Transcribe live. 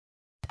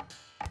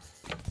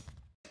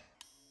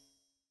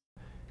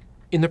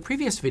In the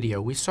previous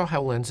video, we saw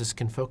how lenses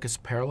can focus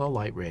parallel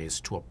light rays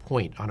to a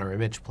point on our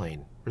image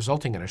plane,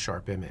 resulting in a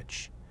sharp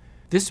image.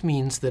 This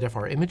means that if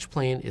our image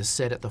plane is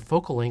set at the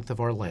focal length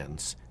of our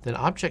lens, then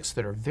objects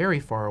that are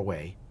very far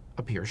away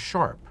appear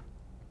sharp.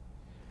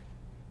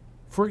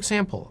 For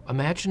example,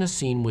 imagine a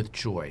scene with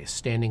Joy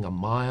standing a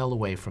mile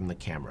away from the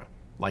camera,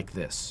 like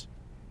this.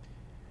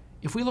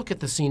 If we look at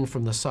the scene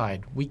from the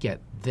side, we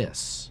get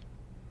this.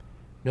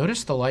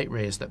 Notice the light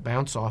rays that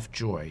bounce off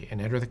Joy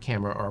and enter the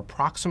camera are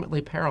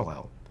approximately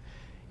parallel.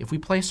 If we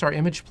place our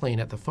image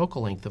plane at the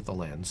focal length of the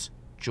lens,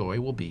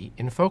 Joy will be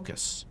in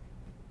focus.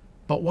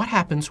 But what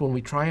happens when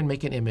we try and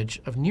make an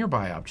image of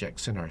nearby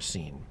objects in our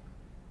scene?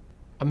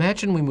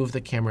 Imagine we move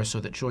the camera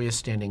so that Joy is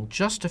standing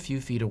just a few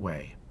feet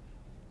away.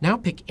 Now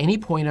pick any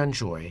point on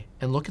Joy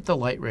and look at the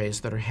light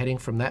rays that are heading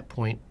from that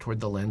point toward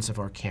the lens of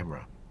our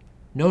camera.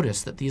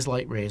 Notice that these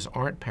light rays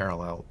aren't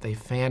parallel, they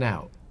fan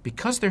out.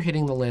 Because they're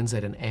hitting the lens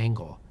at an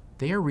angle,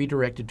 they are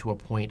redirected to a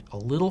point a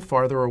little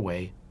farther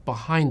away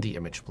behind the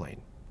image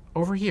plane,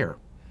 over here.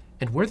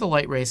 And where the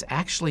light rays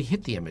actually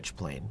hit the image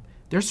plane,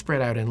 they're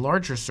spread out in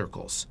larger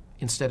circles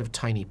instead of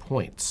tiny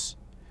points.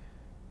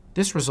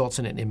 This results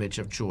in an image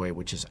of Joy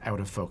which is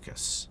out of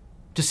focus.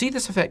 To see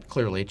this effect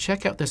clearly,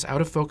 check out this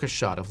out-of-focus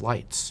shot of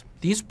lights.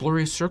 These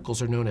blurry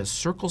circles are known as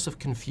circles of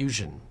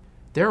confusion.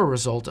 They're a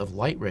result of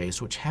light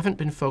rays which haven't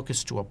been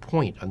focused to a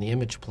point on the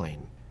image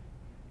plane.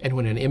 And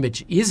when an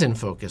image is in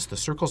focus, the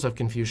circles of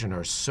confusion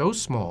are so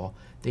small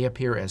they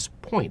appear as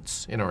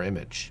points in our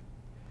image.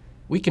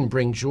 We can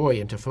bring Joy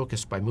into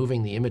focus by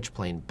moving the image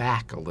plane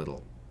back a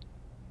little.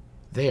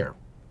 There.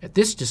 At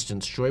this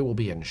distance, Joy will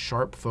be in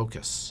sharp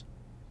focus.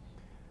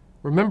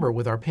 Remember,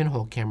 with our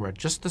pinhole camera,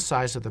 just the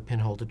size of the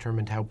pinhole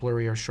determined how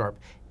blurry or sharp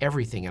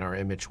everything in our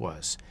image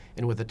was.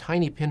 And with a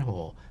tiny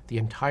pinhole, the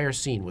entire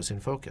scene was in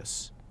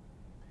focus.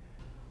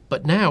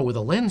 But now, with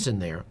a lens in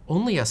there,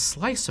 only a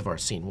slice of our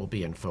scene will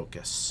be in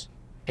focus.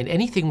 And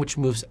anything which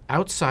moves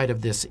outside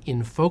of this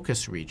in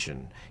focus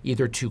region,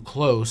 either too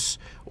close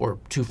or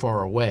too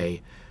far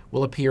away,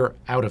 will appear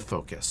out of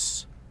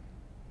focus.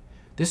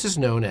 This is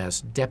known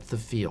as depth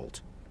of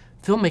field.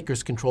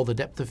 Filmmakers control the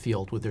depth of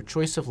field with their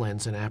choice of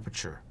lens and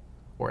aperture,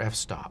 or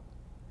f-stop.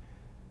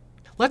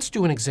 Let's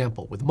do an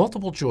example with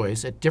multiple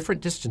Joys at different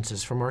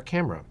distances from our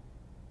camera.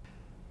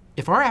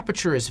 If our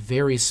aperture is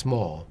very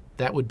small,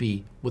 that would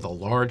be with a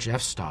large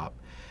f-stop,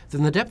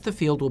 then the depth of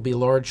field will be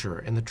larger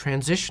and the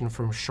transition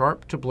from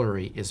sharp to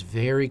blurry is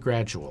very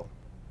gradual.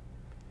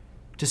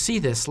 To see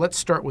this, let's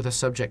start with a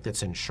subject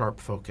that's in sharp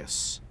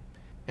focus.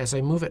 As I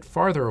move it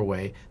farther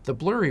away, the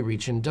blurry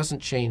region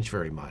doesn't change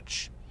very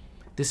much.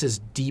 This is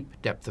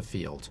deep depth of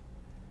field.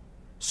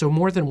 So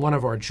more than one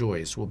of our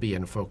Joys will be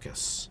in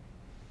focus.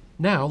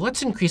 Now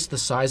let's increase the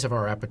size of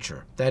our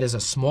aperture, that is a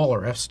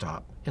smaller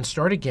f-stop, and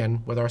start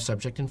again with our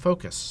subject in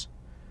focus.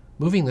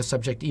 Moving the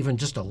subject even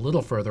just a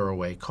little further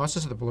away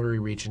causes the blurry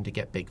region to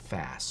get big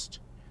fast.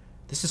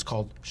 This is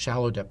called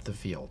shallow depth of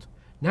field.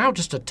 Now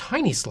just a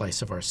tiny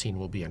slice of our scene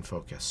will be in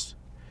focus.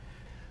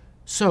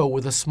 So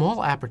with a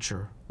small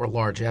aperture, or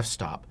large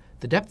f-stop,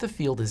 the depth of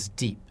field is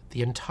deep.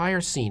 The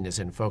entire scene is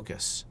in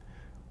focus.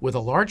 With a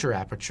larger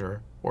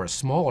aperture, or a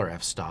smaller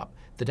f-stop,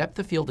 the depth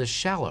of field is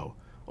shallow.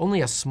 Only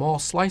a small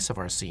slice of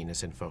our scene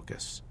is in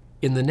focus.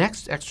 In the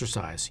next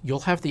exercise,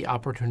 you'll have the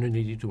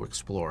opportunity to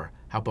explore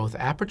how both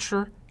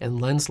aperture and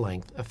lens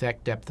length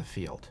affect depth of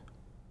field.